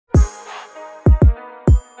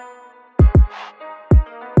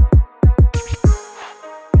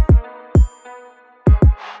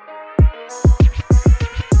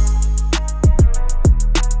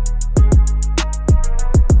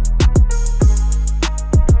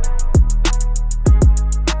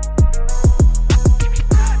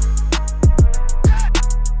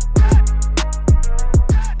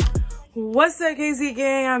What's up, KC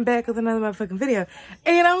gang? I'm back with another motherfucking video.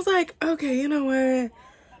 And I was like, okay, you know what?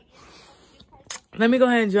 Let me go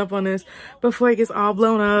ahead and jump on this before it gets all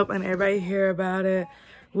blown up and everybody hear about it.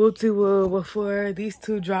 Woo-to-woo before these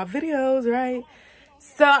two drop videos, right?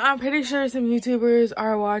 So I'm pretty sure some YouTubers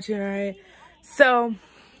are watching, right? So,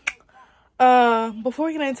 before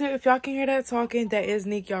we get into it, if y'all can hear that talking, that is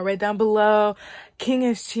Nique. Y'all right down below. King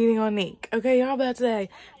is cheating on Nique. Okay, y'all about to say,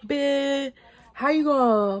 bitch, how you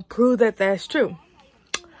gonna prove that that's true?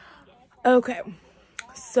 Okay,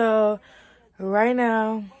 so right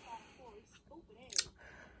now,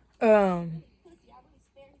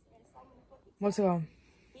 what's it called?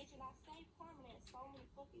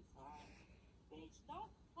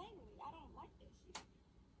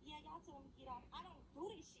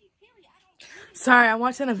 Sorry, I'm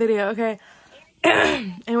watching a video, okay?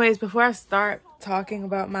 Anyways, before I start talking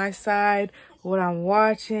about my side, what I'm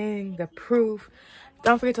watching, the proof,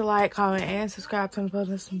 don't forget to like, comment, and subscribe. Turn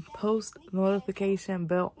the post notification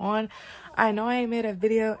bell on. I know I ain't made a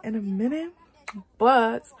video in a minute,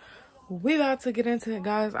 but we about to get into it,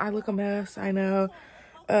 guys. I look a mess, I know.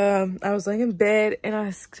 I was laying in bed and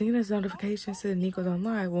I seen this notification said Nique was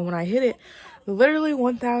online. Well, when I hit it, literally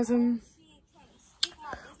only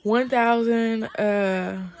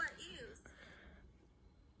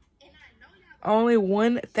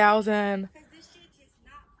 1,000,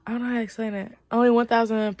 I don't know how to explain it. Only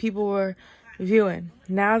 1,000 people were viewing.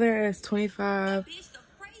 Now there is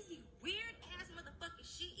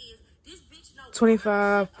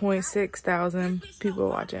 25.6 thousand people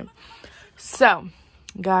watching. So,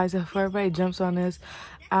 guys, if everybody jumps on this,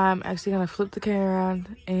 I'm actually going to flip the camera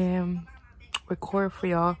around and record for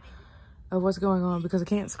y'all of what's going on because I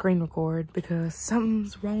can't screen record because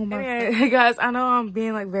something's wrong with my phone. Hey guys, I know I'm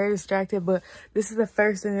being like very distracted, but this is the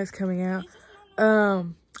first thing that's coming out.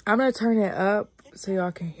 I'm gonna turn it up so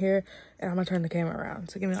y'all can hear, and I'm gonna turn the camera around.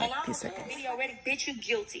 So give me like a few seconds. Video already, bitch, you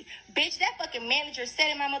guilty. Bitch, that fucking manager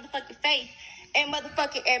said in my motherfucking face and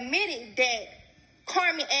motherfucking admitted that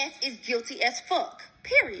Carmen ass is guilty as fuck.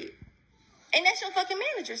 Period. And that's your fucking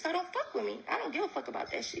manager, so don't fuck with me. I don't give a fuck about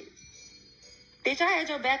that shit. Bitch, I had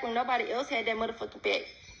your back when nobody else had that motherfucking back.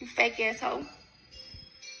 You fake asshole.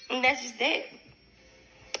 And that's just that.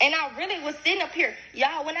 And I really was sitting up here.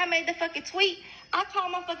 Y'all, when I made the fucking tweet, I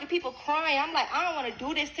called my fucking people crying. I'm like, I don't want to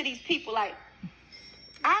do this to these people. Like,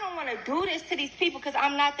 I don't want to do this to these people because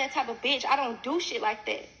I'm not that type of bitch. I don't do shit like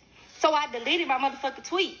that. So I deleted my motherfucking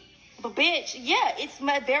tweet. But bitch, yeah, it's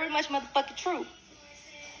very much motherfucking true.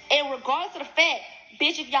 And regardless of the fact,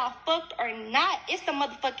 bitch, if y'all fucked or not, it's the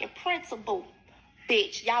motherfucking principle.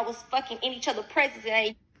 Bitch, y'all was fucking in each other's presence and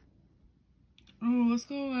ain't. Oh, let's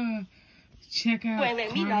go check out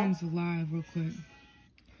Carmen's live real quick.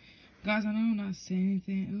 Guys, I know I'm not saying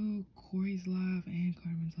anything. Ooh, Corey's live and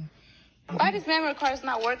Carmen's live. Why this memory card's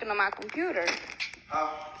not working on my computer?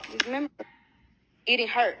 This memory it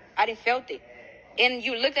hurt. I didn't felt it. And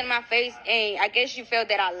you looked at my face and I guess you felt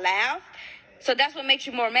that I laughed. So that's what makes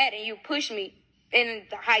you more mad and you pushed me. And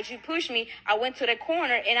how you pushed me, I went to the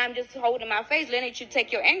corner and I'm just holding my face, letting you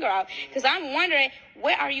take your anger out. Because I'm wondering,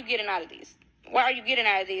 where are you getting out of this? Where are you getting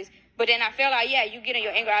out of this? But then I felt like, yeah, you getting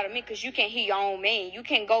your anger out of me because you can't hear your own man. You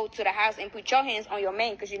can't go to the house and put your hands on your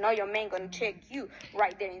man because you know your man going to check you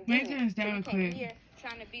right there and then. Make this down quick.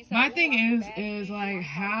 My thing is like,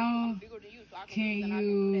 how can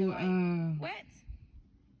you, What?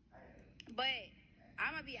 But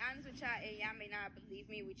I'm gonna be honest with y'all, and y'all may not believe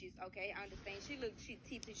me, which is okay. I understand. She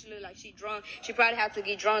tipsy. She look like she drunk. She probably have to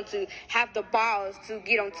get drunk to have the balls to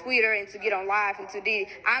get on Twitter and to get on live and to do.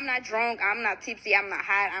 I'm not drunk. I'm not tipsy. I'm not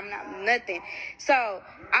high. I'm not nothing. So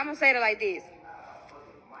I'm gonna say it like this.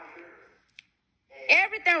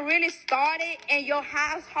 Everything really started in your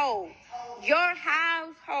household. Your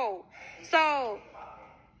household. So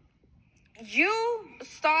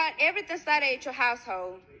everything started at your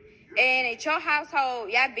household. And at your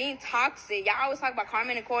household, y'all being toxic. Y'all always talk about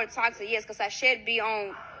Carmen and Corey toxic. Yes, because I should be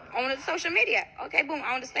on the social media. Okay, boom,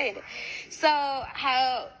 I understand it. So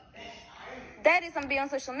how that is, I'm being on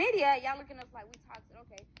social media. Y'all looking at us like we toxic.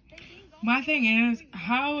 Okay. My thing is,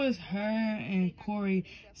 how is her and Corey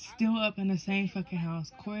still up in the same fucking house?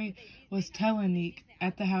 Corey was telling Nique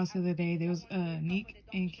at the house the other day. There was Nique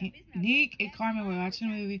and Carmen were watching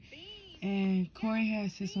a movie, and Corey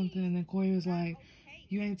had said something, and then Corey was like,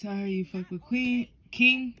 "You ain't tell her you fuck with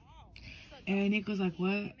King?" And Nique was like,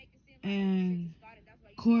 "What?" And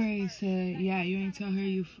Corey said, "Yeah, you ain't tell her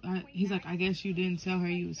you." He's like, "I guess you didn't tell her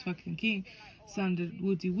you was fucking King." Sounded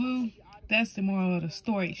woody woo. That's the moral of the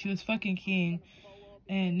story. She was fucking King,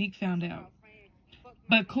 and Nique found out.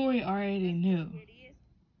 But Corey already knew.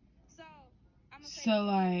 So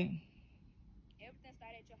like,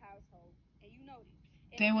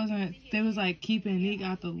 they was like keeping Nique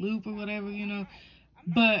out the loop or whatever, you know.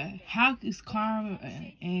 But how is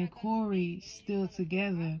Carmen and Corey still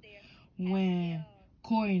together when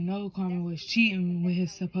Corey know Carmen was cheating with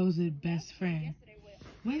his supposed best friend?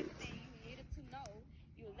 What?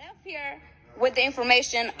 You left here with the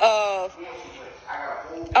information of,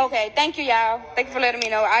 okay, thank you, y'all. Thank you for letting me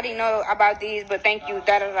know. I didn't know about these, but thank you,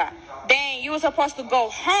 da-da-da. Then you were supposed to go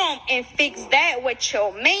home and fix that with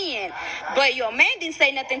your man. But your man didn't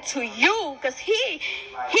say nothing to you because he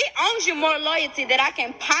owns you more loyalty than I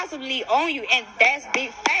can possibly own you. And that's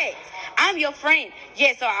big facts. I'm your friend.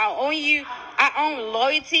 Yeah, so I own you. I own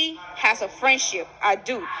loyalty has a friendship. I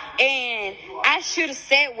do. And I should have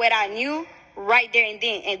said what I knew right there and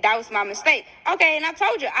then, and that was my mistake. Okay, and I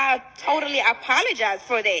told you, I totally apologize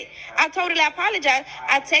for that. I totally apologize.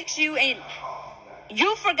 I text you and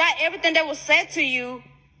you forgot everything that was said to you,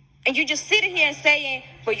 and you just sitting here and saying,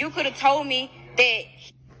 but you could have told me that.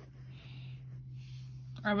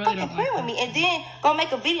 I really fucking don't play like with me, and then go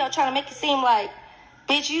make a video trying to make it seem like,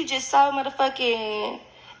 bitch, you just so motherfucking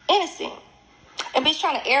innocent. And bitch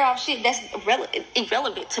trying to air off shit that's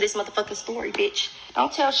irrelevant to this motherfucking story, bitch.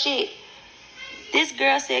 Don't tell shit. This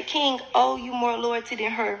girl said King owe you more loyalty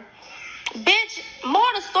than her. Bitch, more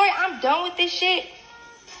of the story, I'm done with this shit.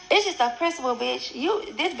 It's just a principle, bitch.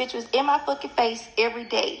 This bitch was in my fucking face every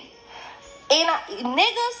day. And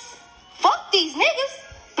niggas, fuck these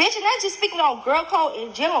niggas. Bitch, and I'm just speaking on girl code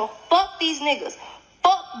in general. Fuck these niggas.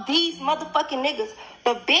 Fuck these motherfucking niggas.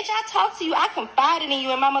 The bitch I talked to you, I confided in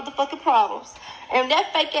you in my motherfucking problems. And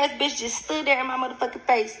that fake ass bitch just stood there in my motherfucking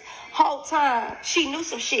face whole time. She knew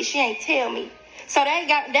some shit she ain't tell me. So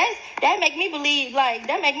that make me believe, like,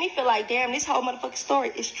 that make me feel like, damn, this whole motherfucking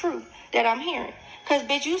story is true that I'm hearing. Cause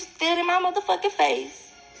bitch, you stood in my motherfucking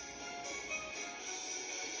face.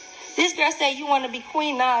 This girl said you want to be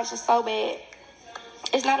Queen Naja so bad.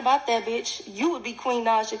 It's not about that, bitch. You would be Queen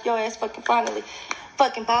Naja if your ass fucking finally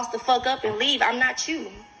fucking boss the fuck up and leave. I'm not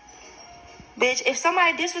you. Bitch, if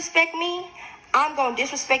somebody disrespect me, I'm gonna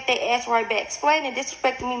disrespect their ass right back. Explaining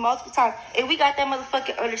disrespecting me multiple times. And we got that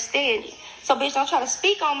motherfucking understanding. So bitch, don't try to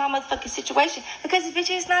speak on my motherfucking situation. Because bitch,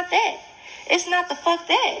 it's not that. It's not the fuck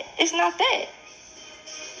that. It's not that.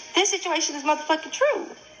 This situation is motherfucking true.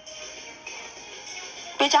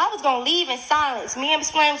 Bitch, I was gonna leave in silence. Me and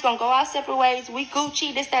Miss Flame was gonna go our separate ways. We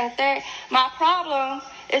Gucci, this, that, and third. My problem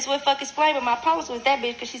is with fucking Flame, but my problem was with that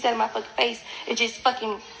bitch because she said in my fucking face, it just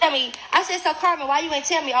fucking, I said, so Carmen, why you ain't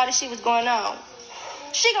tell me all this shit was going on?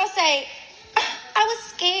 She gonna say, I was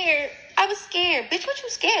scared. I was scared. Bitch, what you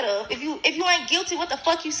scared of? If you ain't guilty, what the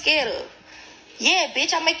fuck you scared of? Yeah,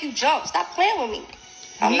 bitch, I make you jump. Stop playing with me.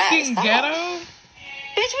 I'm not. Stop. Ghetto?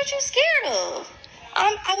 Bitch, what you scared of?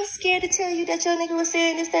 I was scared to tell you that your nigga was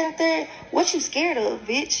saying this, that, and third. What you scared of,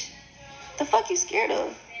 bitch? The fuck you scared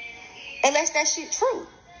of? Unless that shit true.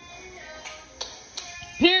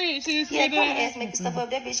 Period. She yeah, come ass making stuff up.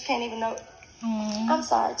 That bitch can't even know. I'm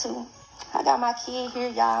sorry, too. I got my kid here,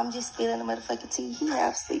 y'all. I'm just spilling the motherfucking tea. He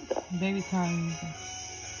half asleep, though. Baby crying.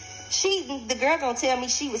 The girl gonna tell me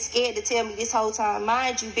she was scared to tell me this whole time.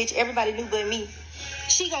 Mind you, bitch, everybody knew but me.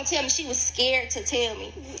 She gonna tell me she was scared to tell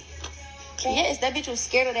me. Yes, that bitch was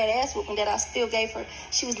scared of that ass whooping that I still gave her.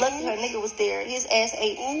 She was lucky her nigga was there. His ass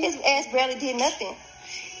ate. His ass barely did nothing.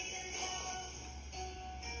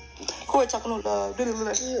 Corey talking on fuck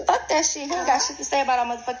that shit. He ain't got shit to say about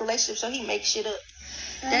our motherfucking relationship, so he make shit up.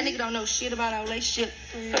 That nigga don't know shit about our relationship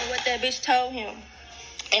but what that bitch told him.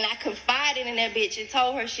 And I confided in that bitch and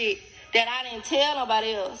told her shit that I didn't tell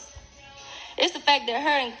nobody else. It's the fact that her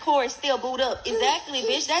and Corey still booed up. Exactly,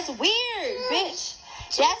 bitch. That's weird, bitch.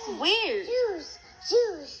 That's weird.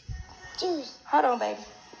 Juice. Hold on, baby.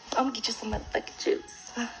 I'm gonna get you some motherfucking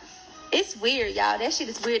juice. It's weird, y'all. That shit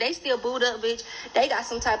is weird. They still booed up, bitch. They got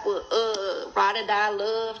some type of ride or die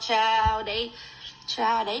love child. They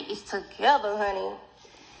is together, honey.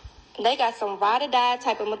 They got some ride or die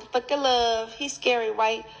type of motherfucking love. He's scary,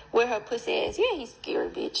 right? Where her pussy ass. Yeah, he's scary,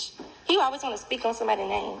 bitch. He always want to speak on somebody's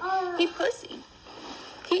name. He pussy.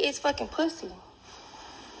 He is fucking pussy.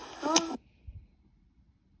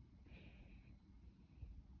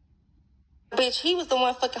 Bitch, he was the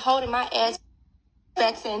one fucking holding my ass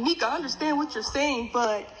back saying, Nique, I understand what you're saying,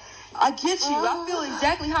 but I get you. I feel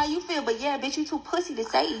exactly how you feel. But yeah, bitch, you too pussy to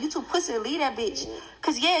say it. You too pussy to leave that bitch.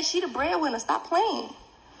 Because yeah, she the breadwinner. Stop playing.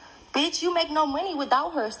 Bitch, you make no money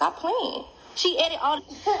without her. Stop playing. She edit all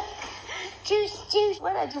the... Juice.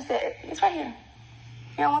 What I just said? It's right here.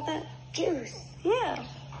 You don't want that? Juice. Yeah.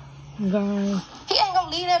 God. He ain't gonna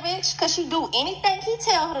leave that bitch because she do anything he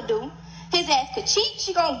tell her to do. His ass could cheat.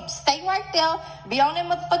 She gonna stay right there. Be on them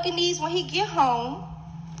motherfucking knees when he get home.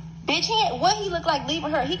 Bitch, what he look like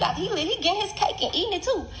leaving her? He getting his cake and eating it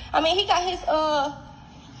too. I mean, he got his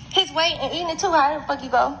weight and eating it too. How the fuck you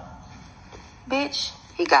go? Bitch,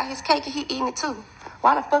 he got his cake and he eating it too.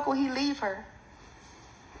 Why the fuck would he leave her?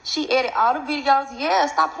 She edit all the videos. Yeah,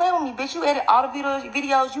 stop playing with me, bitch. You edit all the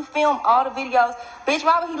videos. You film all the videos. Bitch,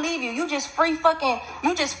 why would he leave you? You just free game.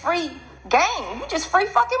 You just free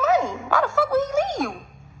fucking money. Why the fuck would he leave you?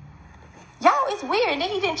 Y'all, it's weird. And then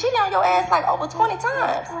he didn't cheat on your ass like over 20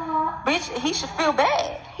 times. Bitch, he should feel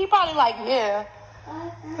bad. He probably like, yeah.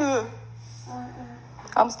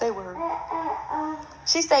 I'm stay with her.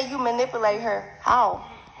 She said you manipulate her. How?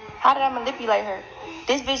 How did I manipulate her?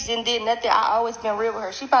 This bitch did nothing. I always been real with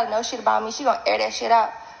her. She probably knows shit about me. She gonna air that shit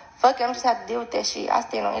out. Fuck it, I'm just have to deal with that shit. I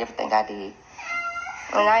stand on everything I did.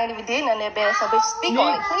 And I ain't even did nothing that bad, so bitch, speak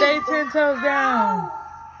on it. Stay 10 toes down.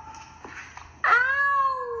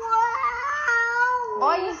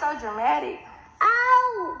 Boy, you so dramatic.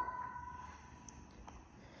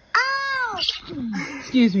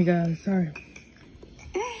 Excuse me, guys. Sorry.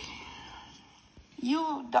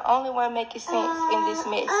 You the only one making sense in this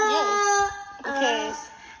mess. Yes. Because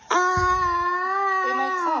it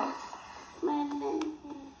makes sense.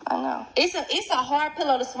 I know. It's a hard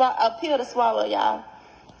pill to swallow, y'all.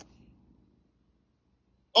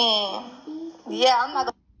 And yeah, I'm not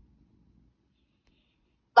gonna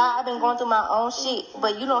lie, I've been going through my own shit,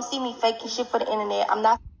 but you don't see me faking shit for the internet. I'm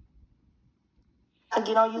not gonna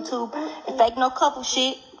get on YouTube and fake no couple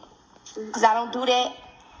shit, because I don't do that.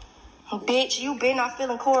 Bitch, you been not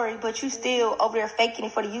feeling Corey, but you still over there faking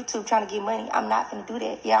it for the YouTube trying to get money. I'm not gonna do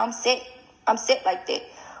that. Yeah, I'm set. I'm set like that.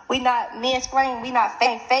 We not mansplaining. We not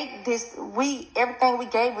fake this. Everything we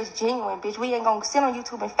gave was genuine, bitch. We ain't gonna sit on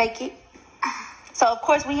YouTube and fake it. So of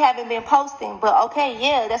course we haven't been posting, but okay,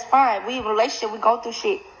 yeah, that's fine. We in a relationship. We go through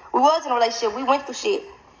shit. We was in a relationship. We went through shit.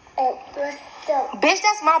 Bitch,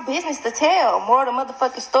 that's my business to tell. More of the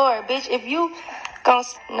motherfucking story, bitch. If you gonna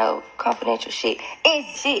no confidential shit,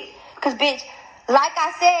 it's shit. Cause bitch, like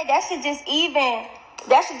I said, that should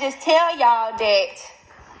just tell y'all that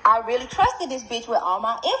I really trusted this bitch with all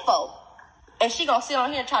my info. And she gonna sit on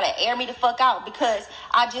here and try to air me the fuck out because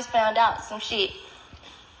I just found out some shit.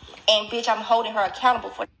 And bitch, I'm holding her accountable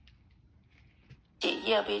for shit.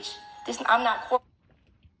 Yeah, bitch. I'm not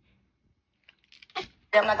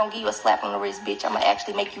I'm not gonna give you a slap on the wrist, bitch. I'm gonna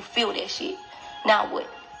actually make you feel that shit. Now what?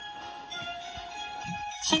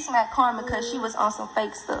 She smacked Carmen because she was on some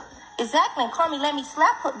fake stuff. Exactly, and Carmen let me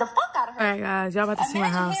slap the fuck out of her. Alright, guys, y'all about to see my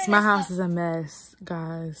house. My house is a mess,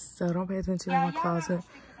 guys. So don't pay attention to my closet.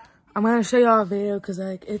 I'm gonna show y'all a video because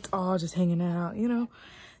like it's all just hanging out, you know.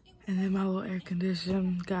 And then my little air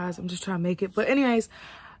condition, guys. I'm just trying to make it. But anyways,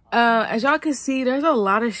 as y'all can see, there's a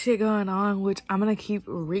lot of shit going on, which I'm gonna keep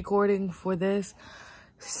recording for this.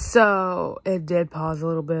 So it did pause a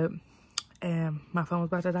little bit, and my phone was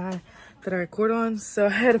about to die that I record on, so I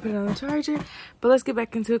had to put it on the charger. But let's get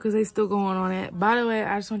back into it because they still going on it. By the way,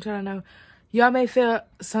 I just want y'all to know, y'all may feel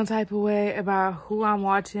some type of way about who I'm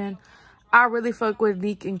watching. I really fuck with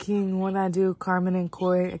Nique and King when I do Carmen and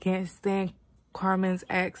Corey. I can't stand Carmen's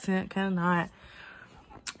accent, cannot.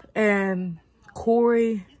 And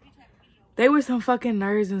Corey, they were some fucking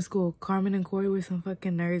nerds in school. Carmen and Corey were some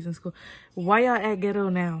fucking nerds in school. Why y'all at ghetto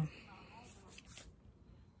now?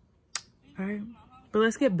 Alright. But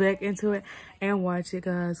let's get back into it and watch it,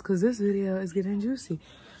 guys, because this video is getting juicy.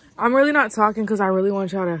 I'm really not talking because I really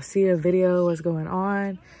want y'all to see a video, what's going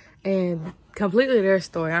on, and completely their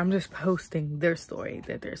story. I'm just posting their story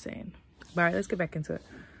that they're saying. All right, let's get back into it.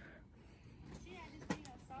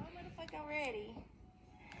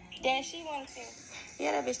 Then she wanted to,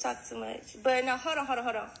 yeah, that bitch talking too much. But no, hold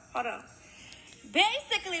on.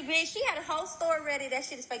 Basically, bitch, she had a whole story ready. That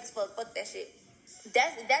shit is fake as fuck. Fuck that shit.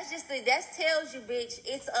 That tells you, bitch.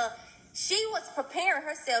 She was preparing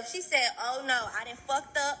herself. She said, "Oh no, I done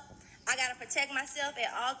fucked up. I gotta protect myself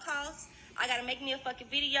at all costs. I gotta make me a fucking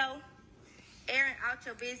video, airing out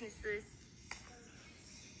your businesses."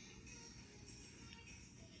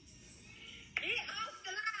 Get off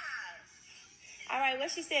the live. All right,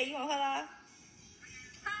 what she said? You on her live?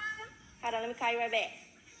 Hold on, let me call you right back.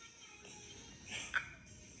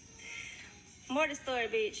 More the story,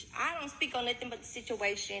 bitch. I don't speak on nothing but the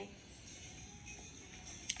situation.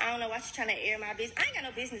 I don't know why she's trying to air my business. I ain't got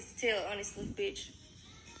no business to tell, honestly, bitch.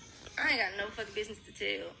 I ain't got no fucking business to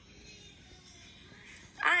tell.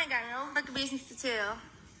 I ain't got no fucking business to tell.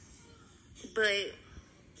 But,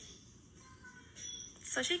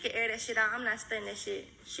 so she can air that shit out. I'm not studying that shit.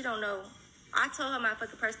 She don't know. I told her my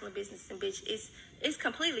fucking personal business, and bitch, it's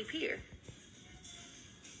completely pure.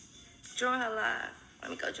 Join her live.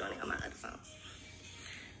 Let me go join it on my other phone,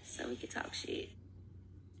 so we can talk shit.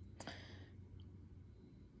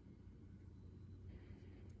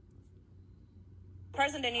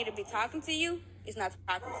 person that need to be talking to you is not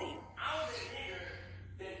talking to you.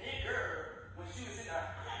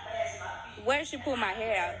 Where did she pull my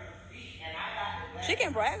hair out? She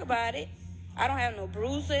can brag about it. I don't have no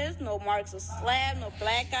bruises, no marks of slap, no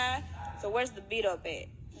black eye. So where's the beat up at?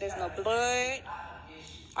 There's no blood.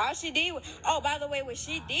 All she did was, oh, by the way, what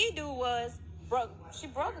she did do was she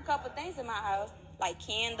broke a couple things in my house, like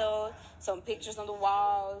candles, some pictures on the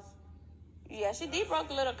walls. Yeah, she did broke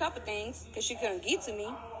a couple things because she couldn't get to me.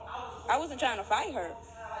 I wasn't trying to fight her.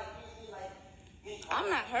 I'm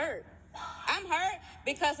not hurt. I'm hurt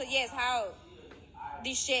because of, yes, how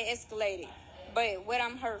this shit escalated. But what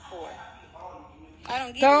I'm hurt for, I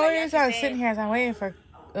don't get it. The only reason I was sitting here is I'm waiting for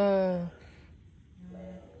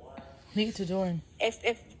Nique to join.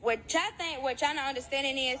 If what y'all not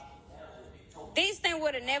understanding is, this thing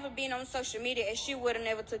would have never been on social media and she would have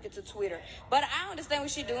never took it to Twitter. But I understand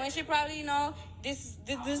what she's doing. She probably, you know, this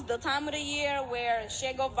is the time of the year where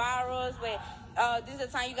shit go viral, where this is the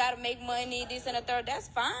time you gotta make money, this and the third. That's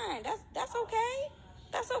fine. That's okay.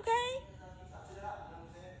 That's okay.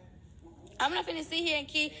 I'm not finna sit here and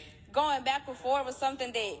keep going back and forth with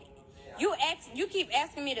something that you keep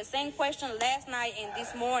asking me the same question last night and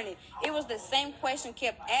this morning. It was the same question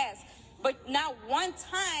kept asked. But not one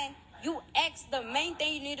time you asked the main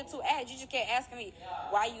thing you needed to ask. You just kept asking me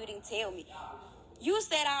why you didn't tell me. You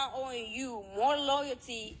said I owe you more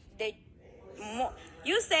loyalty than more.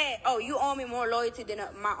 You said, oh, you owe me more loyalty than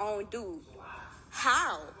my own dude.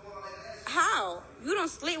 How? How? You don't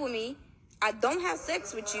sleep with me. I don't have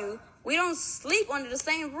sex with you. We don't sleep under the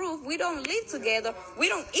same roof. We don't live together. We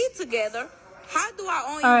don't eat together. How do I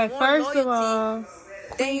owe you more first loyalty of all,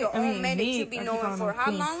 than your own man that you be knowing for how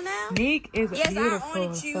long now? Nique is beautiful. I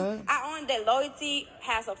own you. I own that loyalty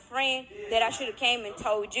has a friend that I should have came and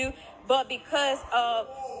told you. But because of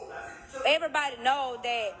everybody know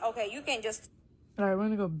that, okay, you can just... All right, we're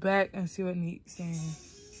going to go back and see what Nique's saying.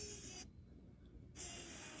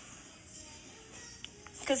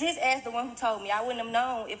 Because his ass the one who told me. I wouldn't have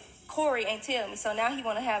known if Corey ain't tell me. So now he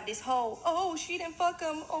want to have this whole, oh, she didn't fuck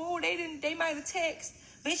him. Oh, they might have text.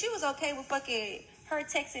 Bitch, you was okay with fucking her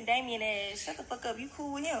texting Damien ass. Shut the fuck up. You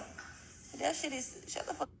cool with him. That shit is, shut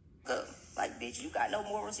the fuck up. Like, bitch, you got no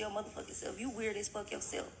morals your motherfucking self. You weird as fuck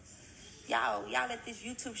yourself. Y'all let this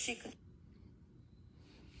YouTube shit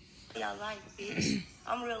y'all life, bitch.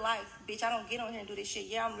 I'm real life. Bitch, I don't get on here and do this shit.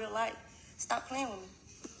 Yeah, I'm real life. Stop playing with me.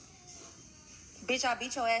 Bitch, I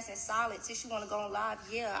beat your ass in solid. Since you want to go on live,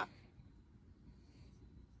 yeah.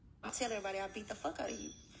 I'll tell everybody I beat the fuck out of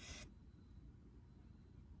you.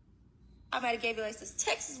 I might have gave your ass this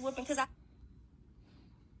Texas whooping because I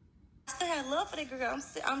still had love for that girl.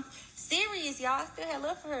 I'm serious, y'all. I still had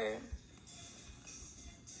love for her.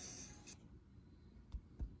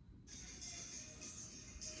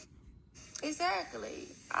 Exactly.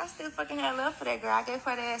 I still fucking had love for that girl. I gave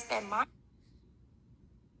her the ass that mind.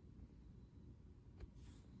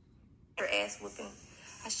 Her ass whooping.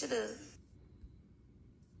 I should have.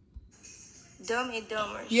 Dumb and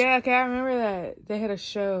Dumber. Yeah, okay, I remember that. They had a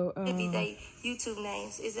show. Maybe they YouTube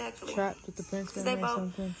names. Exactly. Trapped with the Prince or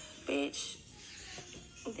something. Bitch,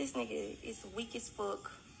 this nigga is weak as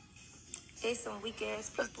fuck. They some weak ass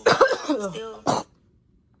people. Still,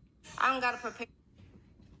 I don't gotta prepare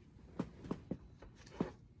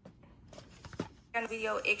the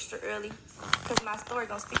video extra early because my story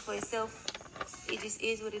gonna speak for itself. It just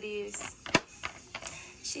is what it is.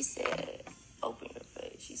 She said, open your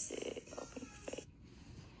face. She said, open your face.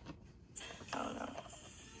 I don't know.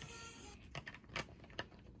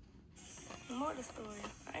 More of the story.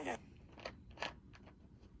 I ain't got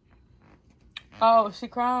Oh, she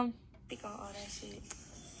crying? speak on all that shit.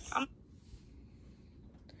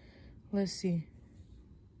 Let's see.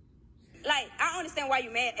 Like, I understand why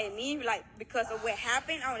you're mad at me, like, because of what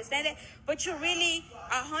happened. I understand that. But you're really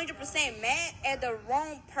 100% mad at the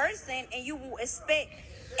wrong person, and you will expect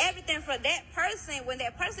everything for that person when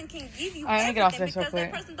that person can give you everything because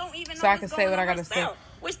that person don't even know what's going on herself,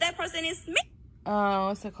 which that person is me.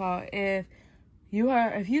 What's it called? If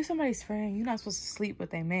you somebody's friend, you're not supposed to sleep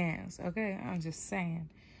with their mans, okay? I'm just saying.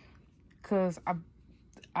 Because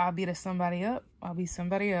I'll beat somebody up. I'll beat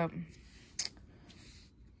somebody up.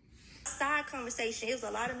 Side conversation. It was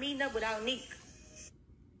a lot of meeting up without Nique.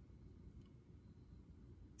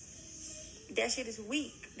 That shit is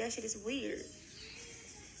weak. That shit is weird.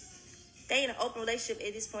 They in an open relationship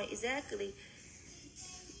at this point. Exactly.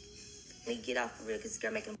 Need to get off for real because this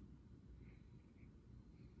girl making.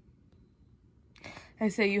 They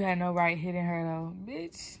say you had no right hitting her though,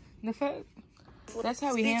 bitch. The fuck. That's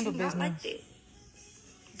how we handle business. Like that.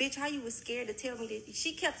 Bitch, how you was scared to tell me that?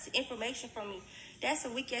 She kept information from me. That's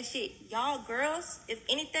some weak ass shit. Y'all girls, if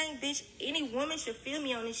anything, bitch, any woman should feel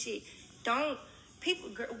me on this shit.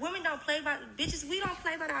 Women don't play by bitches. We don't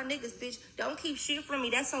play by our niggas, bitch. Don't keep shit from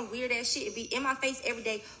me. That's some weird ass shit. It be in my face every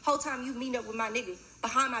day. Whole time you meeting up with my nigga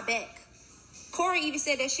behind my back. Corey even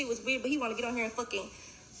said that shit was weird, but he want to get on here and fucking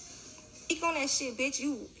speak on that shit, bitch.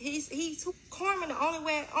 He's Carmen,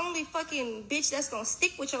 the only fucking bitch that's gonna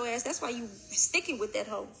stick with your ass. That's why you sticking with that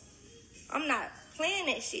hoe. I'm not playing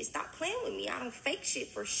that shit. Stop playing with me. I don't fake shit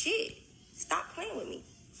for shit. Stop playing with me.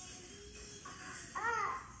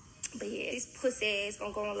 But yeah, this pussy ass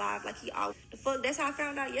gonna go on live like he always. The fuck, that's how I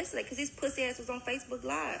found out yesterday, because his pussy ass was on Facebook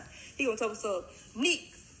Live. He gonna tell us up,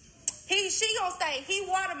 Nique. She gonna say, he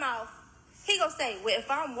watermouth. He gonna say, well, if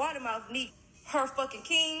I'm watermouth, Nique, her fucking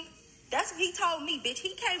king. That's what he told me, bitch.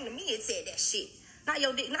 He came to me and said that shit. Not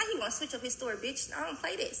your dick. Now he wanna switch up his story, bitch. I don't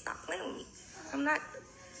play that. Stop playing with me. I'm not,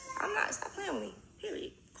 stop playing with me.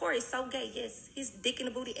 Period. Corey's so gay, yes. His dick in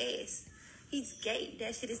the booty ass. He's gay.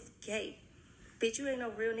 That shit is gay. Bitch, you ain't no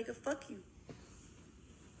real nigga. Fuck you.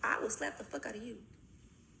 I will slap the fuck out of you.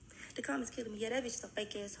 The comments killing me. Yeah, that bitch is a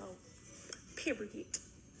fake asshole. Period.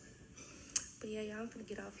 But yeah, y'all, I'm finna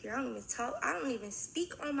get off here. I don't even talk. I don't even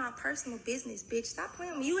speak on my personal business, bitch. Stop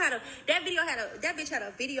playing with me. That bitch had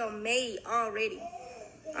a video made already.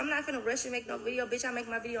 I'm not finna rush and make no video, bitch. I make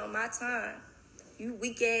my video on my time. You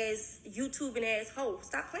weak ass YouTubing ass hoe.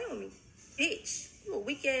 Stop playing with me, bitch. You a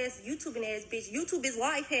weak ass YouTubing ass bitch. YouTube is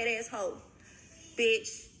life head ass hoe.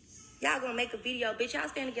 Bitch, y'all gonna make a video, bitch. Y'all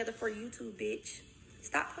stand together for YouTube, bitch.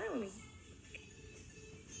 Stop playing with me.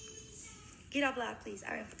 Get off live, please.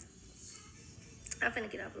 All right, I'm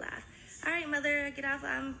finna get off live. All right, mother, get off.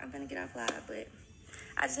 I'm finna get off live, but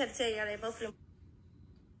I just had to tell y'all that both of them.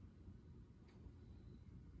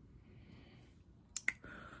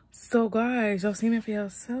 So guys, y'all seen it for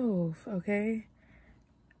yourself, okay?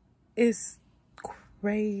 It's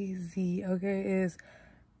crazy, okay? It's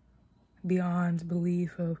beyond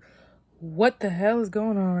belief of what the hell is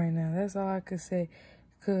going on right now. That's all I could say,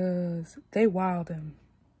 because they wildin'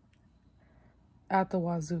 out the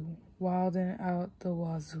wazoo. Wildin' out the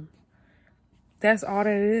wazoo. That's all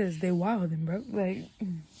that it is. They wildin', bro. Like,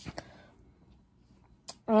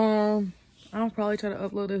 I'll probably try to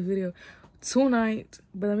upload this video tonight,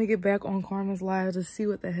 but let me get back on Carmen's live to see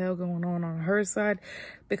what the hell going on her side,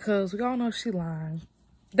 because we all know she lying.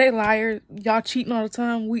 They liars. Y'all cheating all the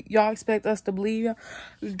time. Y'all expect us to believe y'all.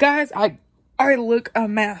 Guys, I look a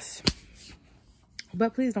mess.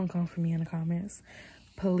 But please don't come for me in the comments.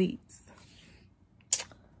 Please.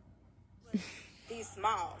 This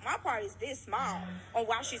small. My part is this small on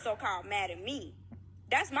why she's so called mad at me.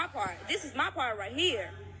 That's my part. This is my part right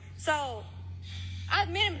here. So I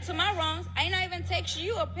admitted to my wrongs. I ain't not even texted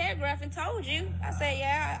you a paragraph and told you. I said,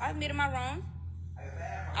 yeah, I admitted my wrongs.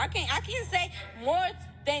 I can't say more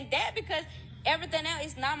than that, because everything else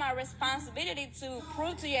is not my responsibility to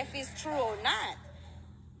prove to you if it's true or not.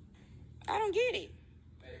 I don't get it.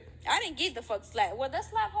 I didn't get the fuck slap. Well, that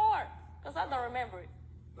slap hard, because I don't remember it.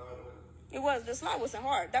 The slap wasn't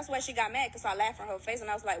hard. That's why she got mad, because I laughed in her face and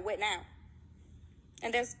I was like, what now?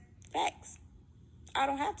 And there's facts. I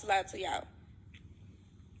don't have to lie to y'all.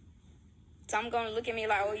 Some gonna look at me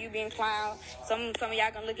like, oh, you being clown. Some of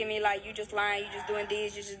y'all gonna look at me like, you just lying, you just doing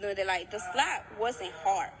this, you just doing that. Like, the slap wasn't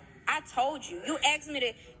hard. I told you. You asked me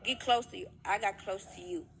to get close to you. I got close to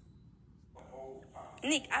you.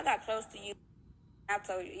 Nique, I got close to you. I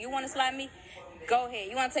told you. You want to slap me? Go ahead.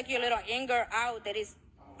 You want to take your little anger out that is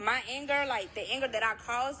my anger, like the anger that I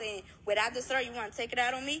caused, and without the sir, you want to take it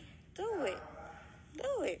out on me? Do it.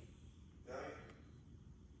 Do it.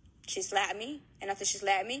 She slapped me, and after she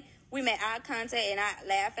slapped me, we made eye contact, and I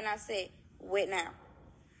laughed, and I said, what now?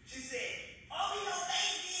 She said, oh, you know,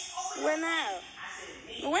 baby. What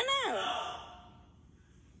now? What now?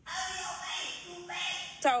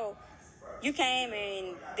 So, you came,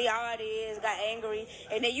 and the audience got angry,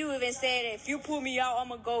 and then you even said, if you pull me out, I'm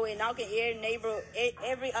going to go and knock at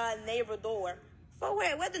every neighbor door. But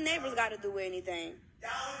what the neighbors got to do with anything?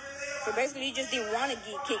 So basically, you just didn't want to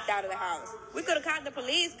get kicked out of the house. We could have called the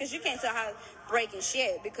police, because you can't tell how breaking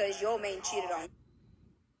shit, because your man cheated on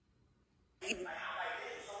you.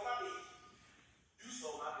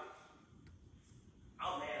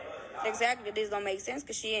 Exactly, this don't make sense,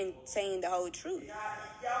 because she ain't saying the whole truth.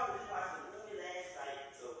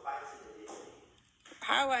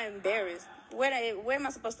 How am I embarrassed? What am I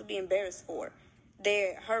supposed to be embarrassed for?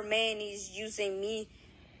 That her man is using me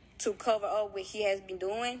to cover up what he has been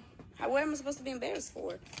doing? What am I supposed to be embarrassed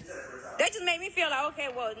for? That just made me feel like, okay,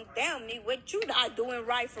 well, damn me, what you not doing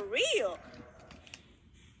right for real?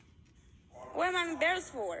 What am I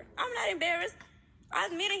embarrassed for? I'm not embarrassed. I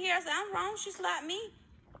admit it here. I said, I'm wrong. She slapped me.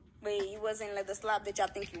 But it wasn't like the slap that y'all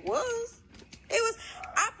think it was. It was,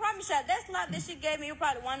 I promise y'all, that slap that she gave me, it was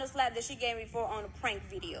probably one of the slaps that she gave me for on the prank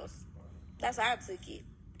videos. That's how I took it.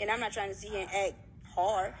 And I'm not trying to sit here and act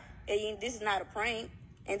hard. And this is not a prank.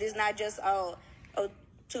 And this is not just,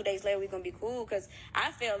 2 days later we're going to be cool. Because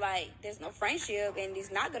I feel like there's no friendship and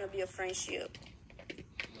it's not going to be a friendship.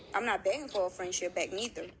 I'm not begging for a friendship back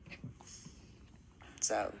neither.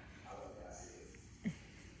 So.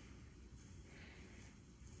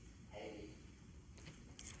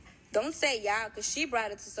 Don't say y'all, because she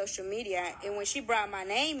brought it to social media. And when she brought my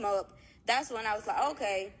name up, that's when I was like,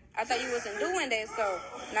 okay, I thought you wasn't doing that. So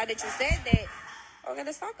now that you said that, okay,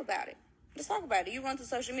 let's talk about it. Let's talk about it. You run to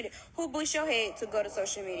social media. Who pushed your head to go to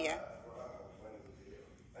social media?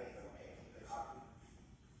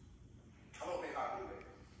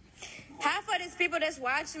 Half of these people that's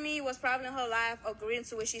watching me was probably in her life agreeing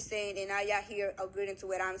to what she's saying, and now y'all here agreeing to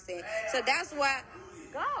what I'm saying. So that's why,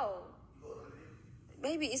 go.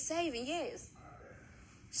 Baby, it's saving, yes.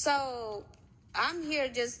 So I'm here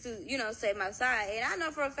just to, say my side. And I know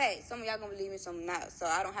for a fact, some of y'all gonna believe me, some not. So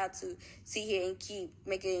I don't have to sit here and keep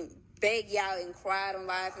beg y'all and cry on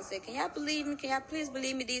live and say, can y'all believe me? Can y'all please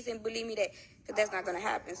believe me this and believe me that? Because that's not gonna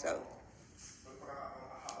happen. So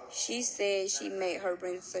she said she made her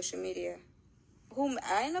bring it to social media.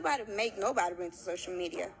 I ain't nobody make nobody bring it to social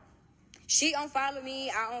media. She unfollow me,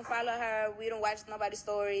 I unfollow her. We don't watch nobody's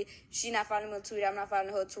story. She not following me on Twitter, I'm not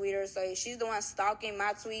following her Twitter. So if she's the one stalking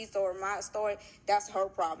my tweets or my story, that's her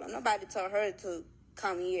problem. Nobody told her to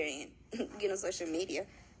come here and get on social media.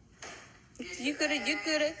 You could have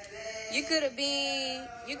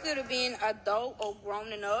been adult or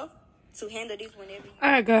grown enough to handle this whenever you.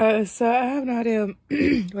 Alright guys, so I have no idea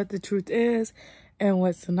what the truth is and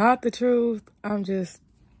what's not the truth. I'm just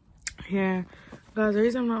here. Guys, the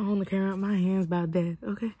reason I'm not holding the camera, my hand's about dead,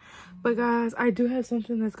 okay? But guys, I do have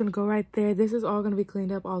something that's going to go right there. This is all going to be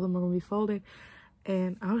cleaned up. All of them are going to be folded.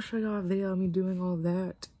 And I'll show y'all a video of me doing all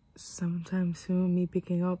that sometime soon. Me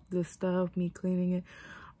picking up the stuff, me cleaning it,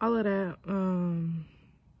 all of that.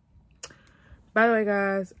 By the way,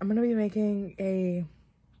 guys, I'm going to be making a...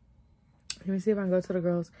 Let me see if I can go to the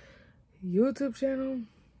girls' YouTube channel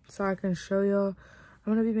so I can show y'all.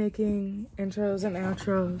 I'm going to be making intros and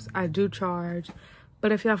outros. I do charge.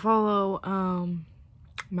 But if y'all follow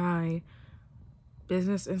my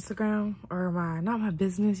business Instagram, or not my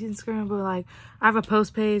business Instagram, but like I have a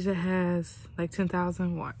post page that has like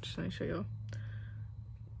 10,000. Watch, let me show y'all.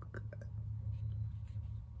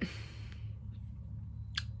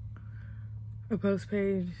 A post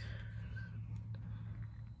page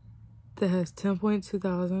that has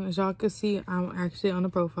 10,200. As y'all can see, I'm actually on the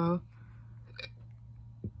profile.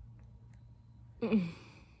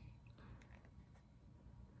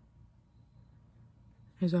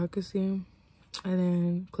 As y'all can see, and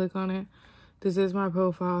then click on it. This is my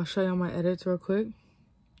profile. I'll show y'all my edits real quick.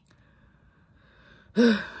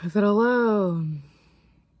 If it'll load.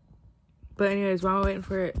 But anyways, while we're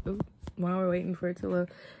waiting for it to load,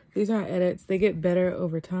 these aren't edits. They get better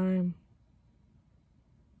over time.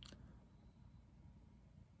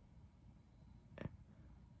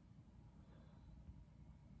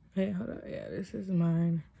 Wait, hold on. Yeah, this is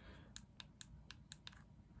mine.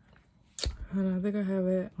 Hold on, I think I have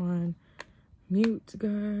it on mute,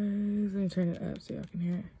 guys. Let me turn it up so y'all can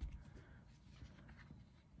hear it.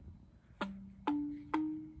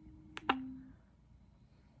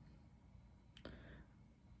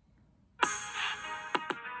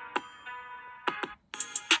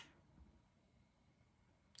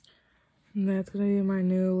 And that's gonna be my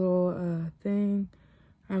new little thing.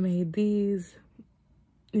 I made these,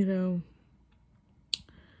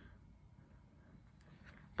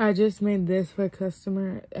 I just made this for a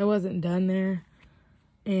customer. It wasn't done there.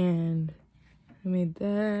 And I made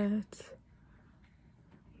that.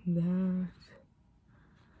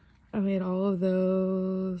 I made all of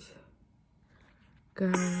those.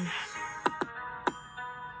 Guys.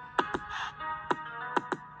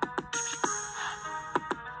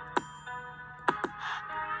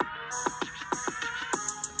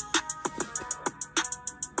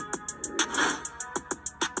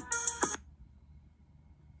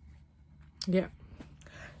 Yeah.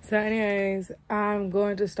 So anyways, I'm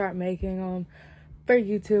going to start making them for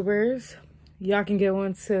YouTubers. Y'all can get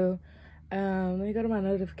one too. Let me go to my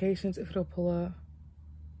notifications if it'll pull up.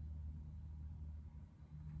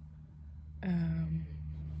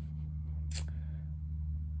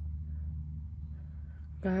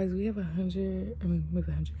 Guys, we have 100. I mean, we have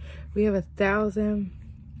 100. We have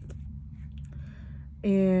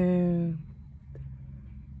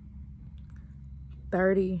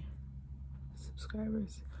 1,030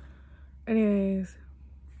 subscribers. Anyways,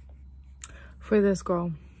 for this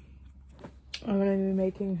girl, I'm gonna be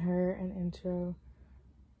making her an intro.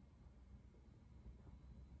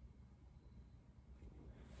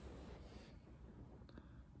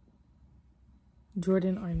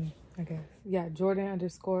 Jordan Army, I guess. Yeah,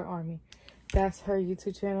 Jordan_Army. That's her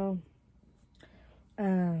YouTube channel.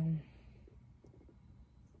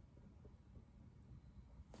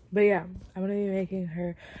 But yeah, I'm gonna be making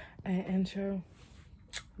her an intro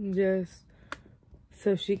just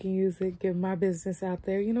so she can use it, get my business out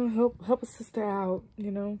there, you know, help a sister out,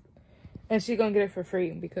 you know. And she's gonna get it for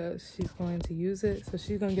free because she's going to use it, so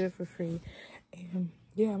she's gonna get it for free. And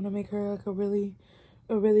yeah, I'm gonna make her like a really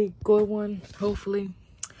good one, hopefully.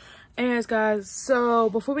 Anyways, guys, so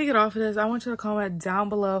before we get off of this, I want you to comment down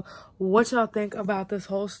below what y'all think about this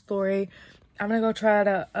whole story. I'm gonna go try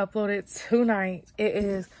to upload it tonight. It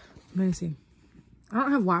is, let me see, I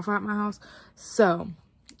don't have Wi-Fi at my house, so,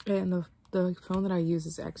 and the phone that I use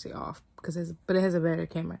is actually off because but it has a better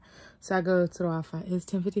camera, so I go to the Wi-Fi. It's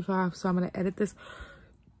 10:55, so I'm gonna edit this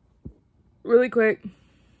really quick,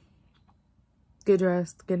 get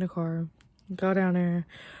dressed, get in the car, go down there,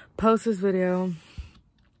 post this video.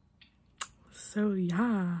 So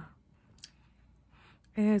yeah.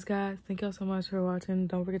 Anyways, guys, thank y'all so much for watching.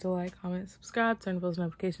 Don't forget to like, comment, subscribe, turn the post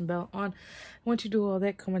notification bell on. Once you do all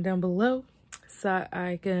that, comment down below so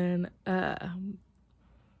I can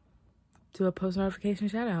do a post notification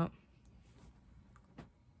shout out.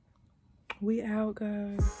 We out,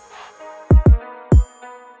 guys.